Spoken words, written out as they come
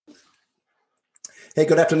Hey,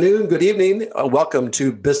 good afternoon, good evening. Welcome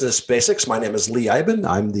to Business Basics. My name is Lee Iben.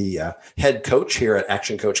 I'm the head coach here at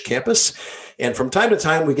Action Coach Campus. And from time to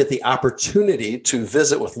time, we get the opportunity to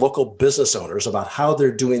visit with local business owners about how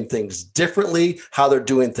they're doing things differently, how they're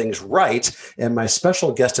doing things right. And my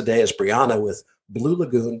special guest today is Breanna with Blue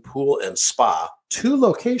Lagoon Pool and Spa. 2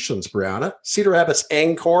 locations, Breanna, Cedar Rapids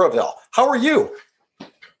and Coralville. How are you?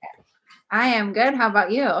 I am good. How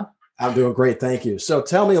about you? I'm doing great. Thank you. So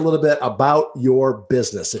tell me a little bit about your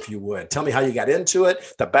business, if you would. Tell me how you got into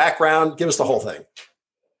it, the background, give us the whole thing.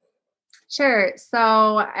 Sure.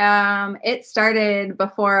 So it started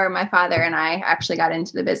before my father and I actually got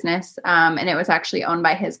into the business, and it was actually owned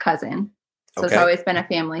by his cousin. So It's always been a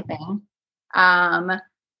family thing.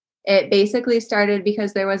 It basically started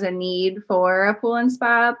because there was a need for a pool and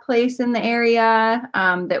spa place in the area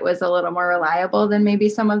that was a little more reliable than maybe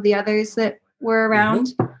some of the others that were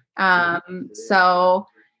around. So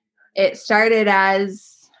it started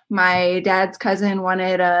as my dad's cousin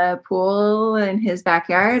wanted a pool in his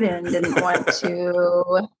backyard and didn't want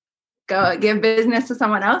to go give business to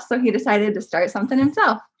someone else. So he decided to start something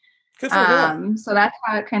himself. Good for him. So that's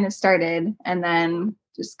how it kind of started, and then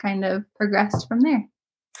just kind of progressed from there.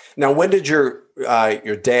 Now, when did your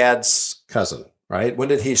dad's cousin, right? When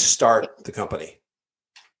did he start the company?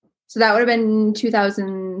 So that would have been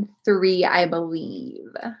 2003, I believe.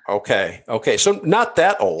 Okay. So not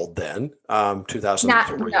that old then,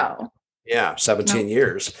 2003. No. Yeah, 17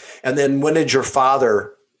 years. And then when did your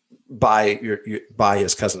father buy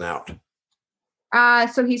his cousin out?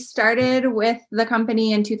 So he started with the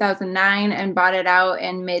company in 2009 and bought it out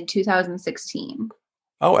in mid-2016.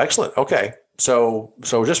 Oh, excellent. Okay. So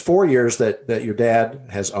just 4 years that your dad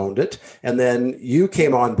has owned it. And then you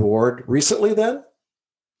came on board recently then?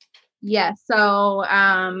 Yeah. So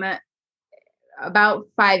about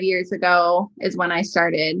 5 years ago is when I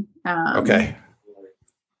started. Okay.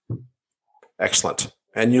 Excellent.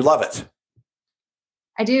 And you love it?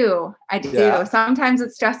 I do. Yeah. Sometimes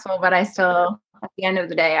it's stressful, but I still, at the end of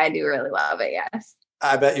the day, I do really love it. Yes.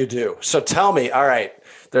 I bet you do. So tell me, all right,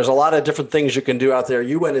 there's a lot of different things you can do out there.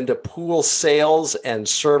 You went into pool sales and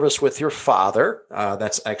service with your father.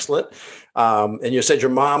 That's excellent. And you said your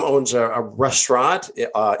mom owns a restaurant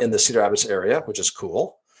in the Cedar Rapids area, which is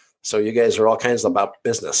cool. So you guys are all kinds about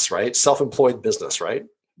business, right? Self-employed business, right?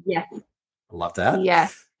 Yes. I love that.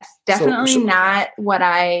 Yes. Definitely not what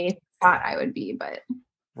I thought I would be, but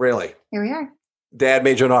really, here we are. Dad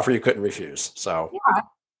made you an offer you couldn't refuse. So yeah,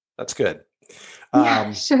 that's good.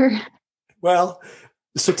 Yeah, sure. Well,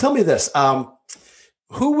 so tell me this.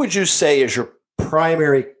 Who would you say is your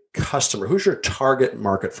primary customer? Who's your target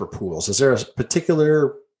market for pools? Is there a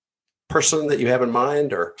particular person that you have in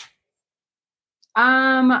mind, or?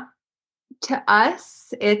 To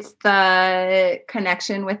us, it's the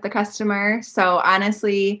connection with the customer. So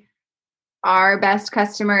honestly, our best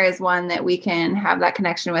customer is one that we can have that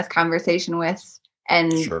connection with, conversation with,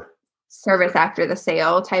 and service after the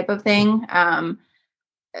sale type of thing.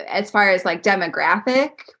 As far as like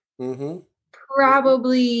demographic,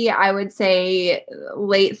 probably I would say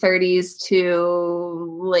late 30s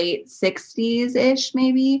to late 60s ish,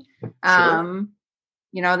 maybe.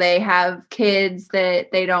 They have kids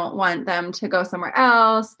that they don't want them to go somewhere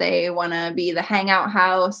else. They want to be the hangout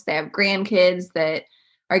house. They have grandkids that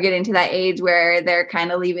are getting to that age where they're kind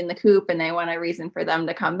of leaving the coop and they want a reason for them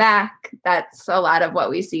to come back. That's a lot of what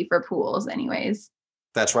we see for pools anyways.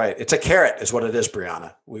 That's right. It's a carrot is what it is,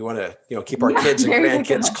 Breanna. We want to, keep our kids and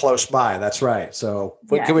grandkids close by. That's right. So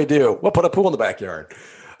what can we do? We'll put a pool in the backyard.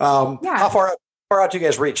 How far out do you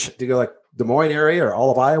guys reach? Do you go like Des Moines area or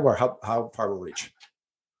all of Iowa, or how far will we reach?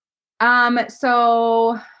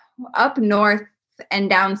 So up north and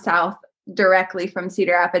down south, directly from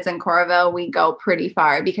Cedar Rapids and Coralville, we go pretty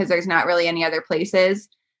far because there's not really any other places.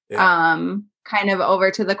 Kind of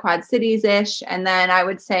over to the Quad Cities ish, and then I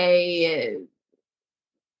would say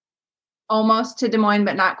almost to Des Moines,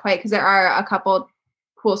 but not quite, because there are a couple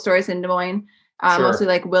pool stores in Des Moines, mostly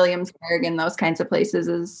like Williamsburg and those kinds of places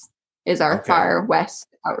is our far west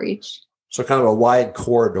outreach. So kind of a wide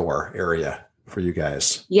corridor area for you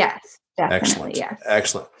guys. Yes, definitely. Excellent. Yes.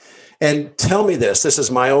 Excellent. And tell me this is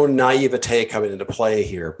my own naivete coming into play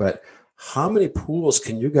here, but how many pools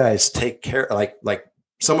can you guys take care of? Like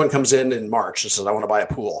someone comes in March and says, I want to buy a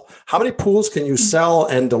pool. How many pools can you sell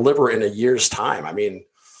and deliver in a year's time? I mean,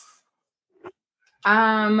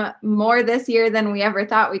 more this year than we ever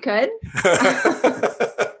thought we could.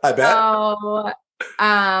 I bet. So,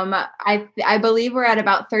 I believe we're at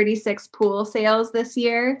about 36 pool sales this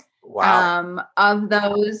year. Wow. Of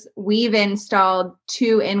those, we've installed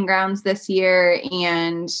 2 in-grounds this year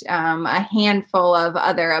and a handful of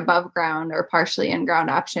other above ground or partially in-ground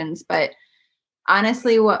options. But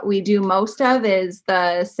honestly, what we do most of is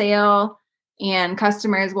the sale, and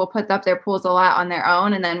customers will put up their pools a lot on their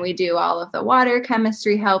own. And then we do all of the water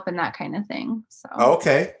chemistry help and that kind of thing. So,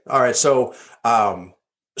 okay. All right. So,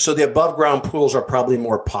 so the above ground pools are probably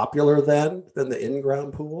more popular than the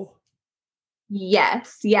in-ground pool.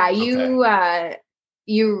 yes. Yeah. Okay.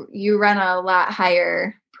 You run a lot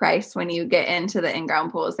higher price when you get into the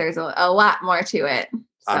in-ground pools. There's a lot more to it.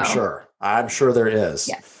 So, I'm sure there is.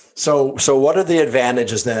 yeah. So what are the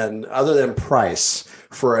advantages then, other than price,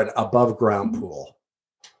 for an above ground pool?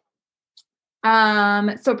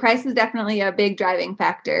 So price is definitely a big driving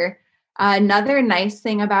factor. Another nice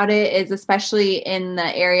thing about it is, especially in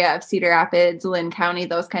the area of Cedar Rapids, Lynn County,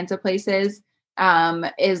 those kinds of places,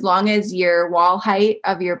 as long as your wall height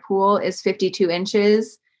of your pool is 52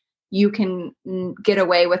 inches, you can get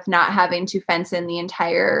away with not having to fence in the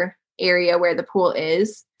entire area where the pool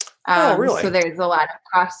is. Oh, really? So there's a lot of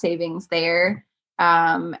cost savings there.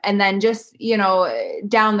 And then just,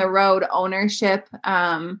 down the road ownership,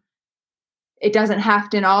 it doesn't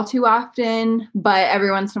happen all too often, but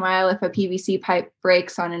every once in a while, if a PVC pipe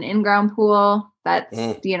breaks on an in-ground pool, that's,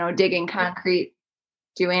 digging concrete,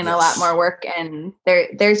 doing a lot more work. And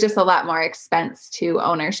there's just a lot more expense to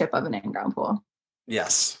ownership of an in-ground pool.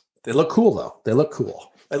 Yes. They look cool though. They look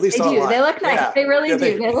cool. At least they online. do. They look nice. Yeah. They really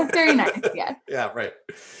do. They look very nice. Yeah. Yeah. Right.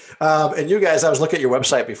 And you guys, I was looking at your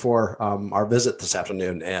website before our visit this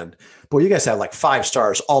afternoon, and boy, you guys have like 5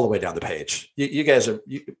 stars all the way down the page. You guys are.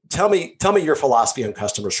 Tell me your philosophy on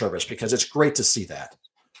customer service, because it's great to see that.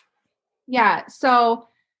 Yeah. So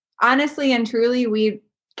honestly and truly, we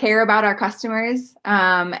care about our customers,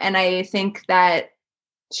 and I think that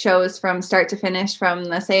shows from start to finish, from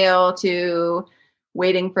the sale to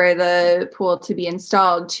waiting for the pool to be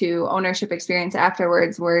installed to ownership experience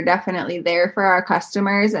afterwards. We're definitely there for our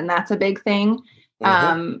customers, and that's a big thing.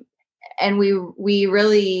 Mm-hmm. And we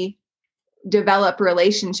really develop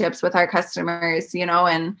relationships with our customers,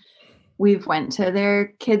 and we've went to their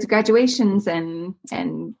kids' graduations and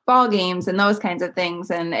ball games and those kinds of things.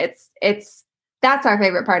 And that's our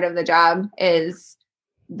favorite part of the job, is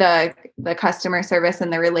the customer service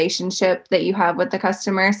and the relationship that you have with the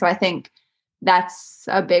customer. So I think that's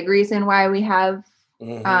a big reason why we have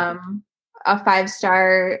a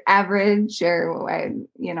 5-star average, or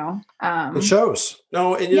it shows.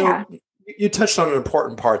 No, and know, you touched on an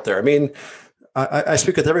important part there. I mean, I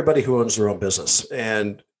speak with everybody who owns their own business,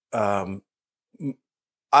 and I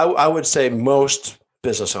would say most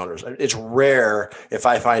business owners, it's rare if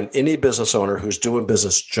I find any business owner who's doing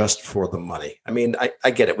business just for the money. I mean, I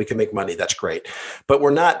get it. We can make money. That's great. But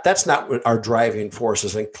that's not what our driving force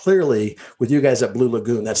is. And clearly with you guys at Blue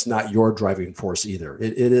Lagoon, that's not your driving force either.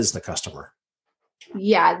 It is the customer.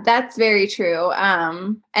 Yeah, that's very true.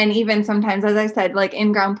 And even sometimes, as I said, like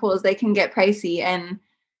in-ground pools, they can get pricey, and,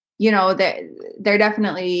 they're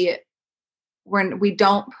definitely, we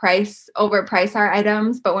don't overprice our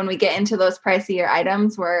items, but when we get into those pricier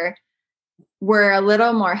items, we're a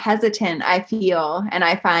little more hesitant, I feel. And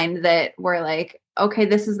I find that we're like, okay,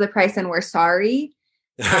 this is the price and we're sorry.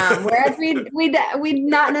 Whereas we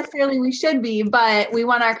not necessarily, we should be, but we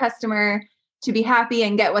want our customer to be happy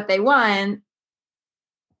and get what they want.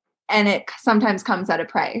 And it sometimes comes at a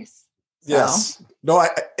price. So. Yes. No,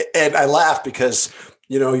 I laugh because,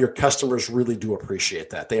 your customers really do appreciate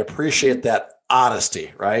that. They appreciate that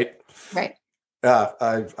honesty, right? Right.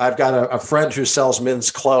 I've got a friend who sells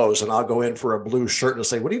men's clothes, and I'll go in for a blue shirt and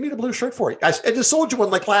say, "What do you need a blue shirt for?" I just sold you one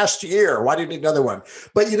like last year. Why do you need another one?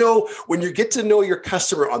 But when you get to know your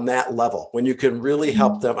customer on that level, when you can really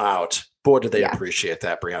help them out, boy, do they appreciate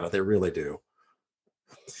that, Breanna. They really do.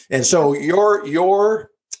 And so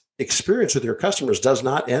your experience with your customers does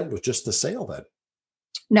not end with just the sale then.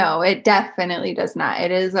 No, it definitely does not. It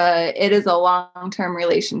is a long-term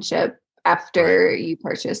relationship after you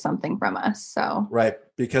purchase something from us. So right,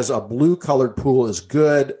 because a blue colored pool is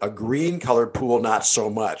good, a green colored pool not so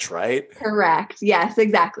much, right? Correct. Yes,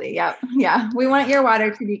 exactly. Yep. Yeah. We want your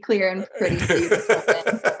water to be clear and pretty for you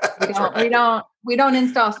to we don't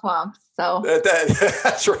install swamps. So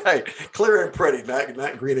that's right. Clear and pretty,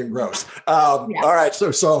 not green and gross. All right.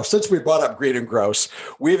 So since we brought up green and gross,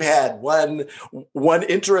 we've had one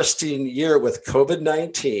interesting year with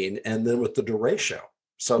COVID-19 and then with the derecho.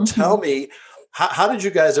 So tell me, how did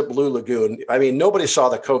you guys at Blue Lagoon? I mean, nobody saw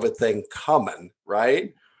the COVID thing coming,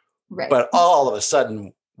 right? Right. But all of a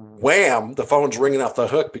sudden, wham, the phone's ringing off the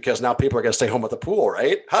hook because now people are going to stay home at the pool,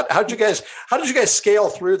 right? How did you guys scale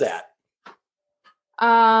through that?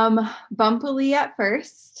 Bumpily at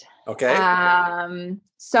first. Okay.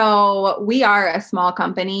 So we are a small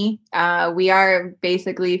company. We are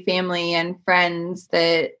basically family and friends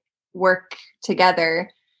that work together.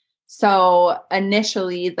 So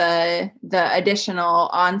initially the additional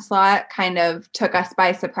onslaught kind of took us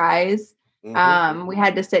by surprise. Mm-hmm. We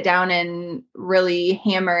had to sit down and really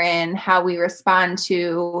hammer in how we respond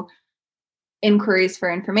to inquiries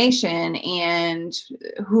for information and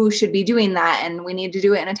who should be doing that. And we need to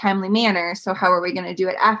do it in a timely manner. So how are we going to do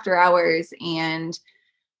it after hours? And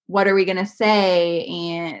what are we going to say?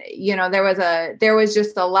 And, there was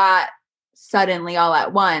just a lot suddenly all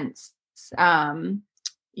at once.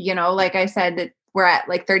 Like I said, that we're at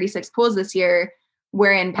like 36 pools this year,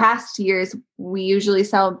 where in past years, we usually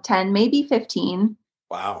sell 10, maybe 15.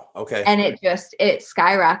 Wow. Okay. And it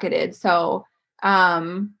skyrocketed. So,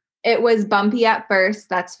 it was bumpy at first,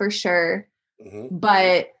 that's for sure. Mm-hmm.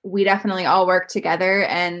 But we definitely all worked together,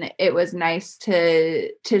 and it was nice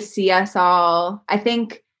to see us all. I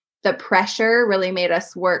think the pressure really made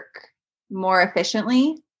us work more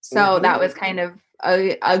efficiently. So mm-hmm. that was kind of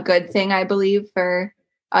a good thing, I believe, for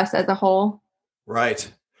us as a whole.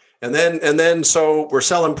 Right. And then, so we're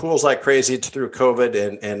selling pools like crazy through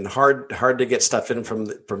COVID, and hard to get stuff in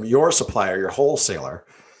from your supplier, your wholesaler.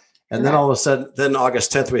 And then all of a sudden, then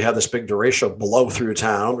August 10th, we have this big derecho blow through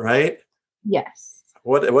town, right? Yes.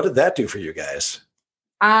 What did that do for you guys?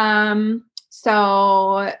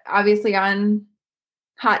 So obviously on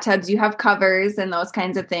hot tubs, you have covers and those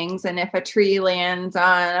kinds of things. And if a tree lands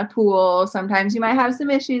on a pool, sometimes you might have some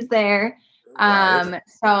issues there. Right.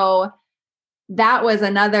 So that was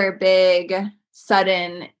another big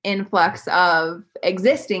sudden influx of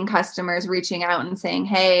existing customers reaching out and saying,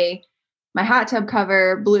 hey, my hot tub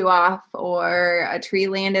cover blew off, or a tree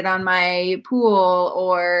landed on my pool,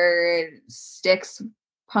 or sticks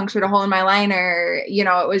punctured a hole in my liner.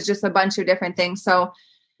 It was just a bunch of different things. So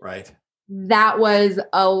right. That was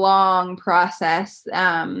a long process.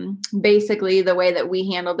 Basically, the way that we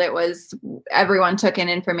handled it was everyone took in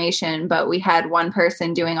information, but we had one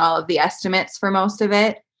person doing all of the estimates for most of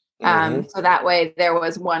it. Mm-hmm. So that way there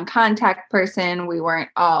was one contact person. We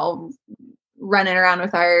weren't all running around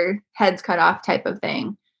with our heads cut off type of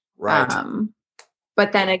thing. Right.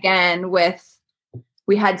 But then again,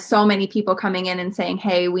 we had so many people coming in and saying,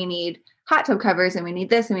 hey, we need hot tub covers and we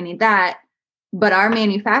need this and we need that. But our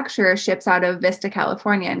manufacturer ships out of Vista,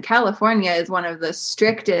 California, and California is one of the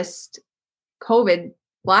strictest COVID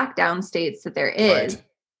lockdown states that there is. Right.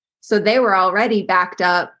 So they were already backed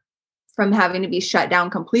up from having to be shut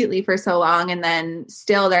down completely for so long. And then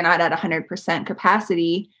still they're not at 100%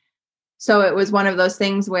 capacity. So it was one of those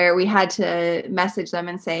things where we had to message them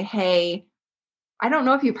and say, hey, I don't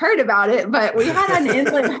know if you've heard about it, but we had an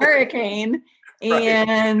inland hurricane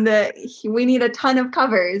and we need a ton of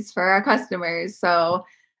covers for our customers. So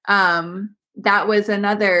that was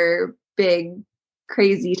another big,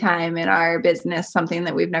 crazy time in our business, something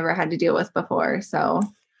that we've never had to deal with before. So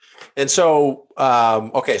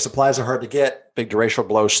supplies are hard to get. Big derecho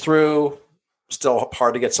blows through, still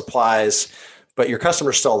hard to get supplies, but your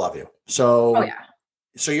customers still love you. So,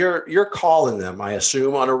 So you're calling them, I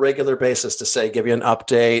assume, on a regular basis to say, give you an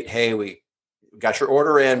update. Hey, we got your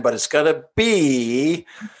order in, but it's going to be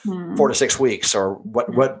 4 to 6 weeks, or what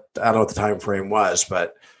I don't know what the time frame was,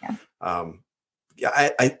 but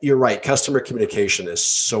you're right. Customer communication is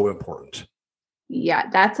so important. Yeah,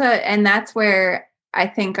 that's where I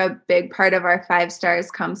think a big part of our 5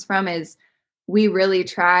 stars comes from, is we really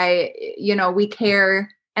try, we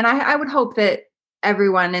care. And I would hope that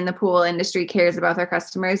everyone in the pool industry cares about their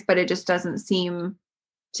customers, but it just doesn't seem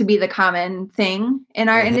to be the common thing in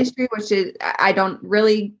our industry, which is, I don't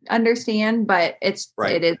really understand, but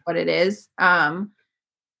it is what it is.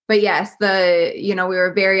 But yes, we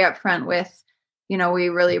were very upfront with, we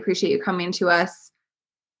really appreciate you coming to us.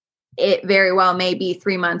 It very well may be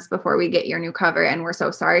 3 months before we get your new cover, and we're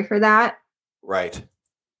so sorry for that. Right.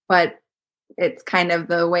 But it's kind of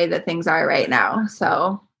the way that things are right now.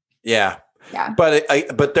 So yeah.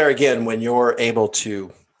 But there again, when you're able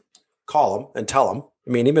to call them and tell them, I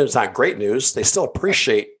mean, even if it's not great news, they still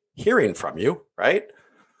appreciate hearing from you, right?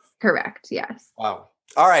 Correct. Yes. Wow.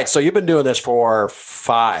 All right. So you've been doing this for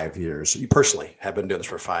 5 years. You personally have been doing this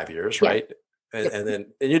for 5 years, right? And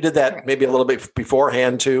you did that maybe a little bit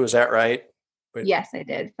beforehand too. Is that right? But, yes, I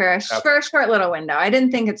did for a short little window. I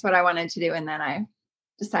didn't think it's what I wanted to do. And then I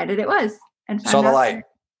decided it was. And saw the light.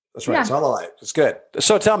 That's right. Saw the light. It's good.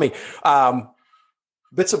 So tell me,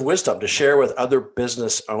 bits of wisdom to share with other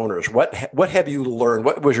business owners. What have you learned?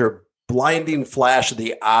 What was your blinding flash of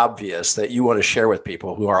the obvious that you want to share with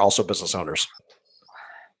people who are also business owners?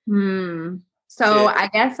 So I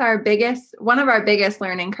guess one of our biggest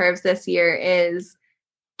learning curves this year is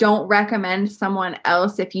don't recommend someone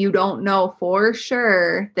else if you don't know for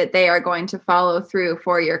sure that they are going to follow through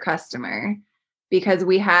for your customer. Because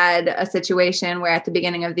we had a situation where at the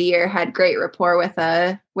beginning of the year had great rapport with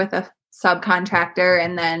a subcontractor,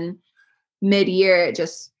 and then mid-year it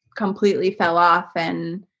just completely fell off,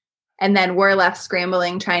 and then we're left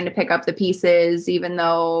scrambling trying to pick up the pieces, even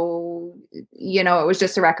though, it was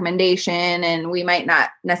just a recommendation and we might not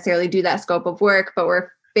necessarily do that scope of work, but we're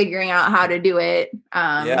figuring out how to do it.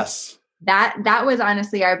 Yes. That was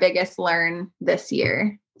honestly our biggest learn this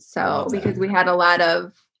year. So because we had a lot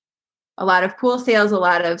of pool sales, a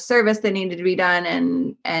lot of service that needed to be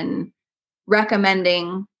done, and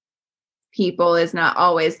recommending people is not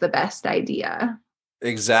always the best idea.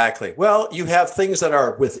 Exactly. Well, you have things that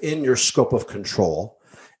are within your scope of control,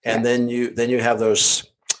 and then you have those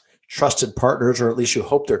trusted partners, or at least you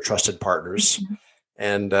hope they're trusted partners. Mm-hmm.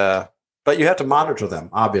 And but you have to monitor them,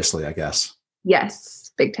 obviously, I guess.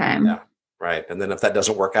 Yes, big time. Yeah. Right. And then if that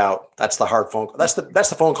doesn't work out, that's the hard phone call. That's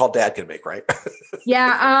the phone call Dad can make, right?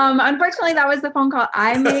 Yeah. Unfortunately, that was the phone call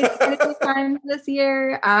I made a few times this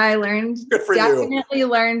year. I learned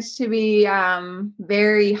to be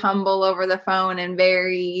very humble over the phone, and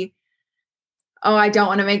very, I don't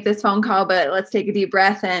want to make this phone call, but let's take a deep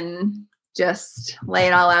breath and just lay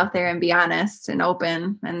it all out there and be honest and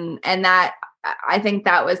open. And that, I think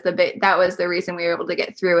that was the reason we were able to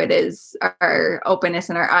get through it, is our openness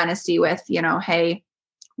and our honesty with, hey,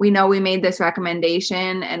 we know we made this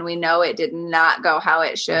recommendation and we know it did not go how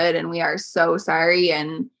it should, and we are so sorry,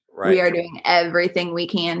 and we are doing everything we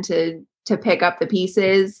can to pick up the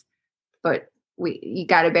pieces, but you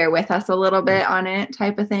got to bear with us a little bit on it,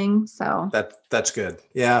 type of thing. So that's good.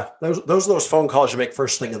 Yeah. Those phone calls you make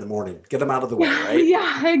first thing in the morning, get them out of the way, right?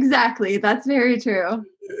 Yeah, exactly. That's very true.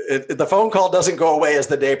 The phone call doesn't go away as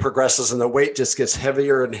the day progresses, and the weight just gets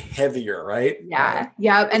heavier and heavier, right? Yeah.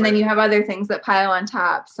 Yeah. And then you have other things that pile on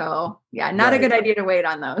top. So not a good idea to wait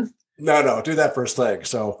on those. No, do that first thing.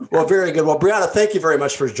 So, well, very good. Well, Breanna, thank you very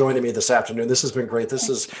much for joining me this afternoon. This has been great. This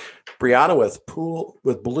is Breanna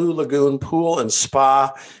with Blue Lagoon Pool and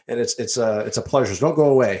Spa, and it's a pleasure. So don't go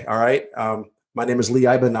away. All right. My name is Lee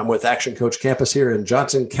Eiben. I'm with Action Coach Campus here in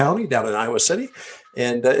Johnson County, down in Iowa City,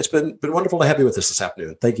 and it's been wonderful to have you with us this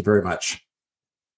afternoon. Thank you very much.